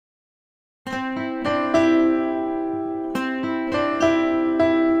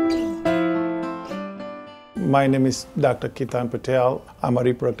My name is Dr. Ketan Patel. I'm a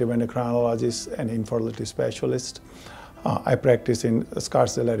reproductive endocrinologist and infertility specialist. I practice in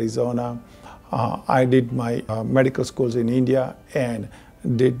Scottsdale, Arizona. I did my medical schools in India and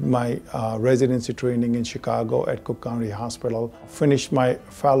did my residency training in Chicago at Cook County Hospital. Finished my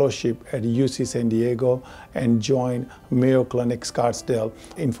fellowship at UC San Diego and joined Mayo Clinic Scottsdale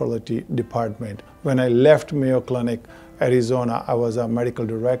Infertility Department. When I left Mayo Clinic, Arizona, I was a medical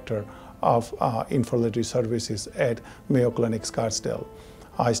director of infertility services at Mayo Clinic Scottsdale.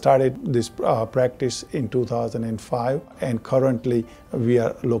 I started this practice in 2005, and currently we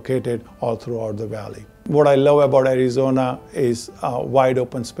are located all throughout the valley. What I love about Arizona is wide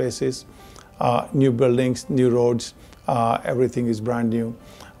open spaces, new buildings, new roads, everything is brand new.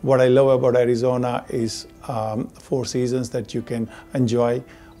 What I love about Arizona is 4 seasons that you can enjoy.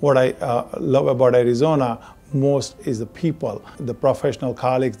 What I love about Arizona most is the people, the professional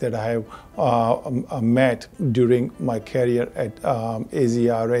colleagues that I have met during my career at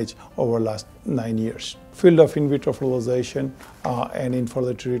AZARH over the last 9 years. Field of in vitro fertilization and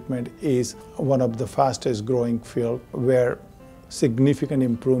infertility treatment is one of the fastest growing field where significant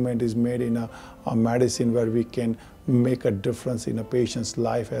improvement is made in a medicine where we can make a difference in a patient's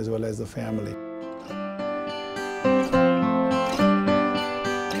life as well as the family.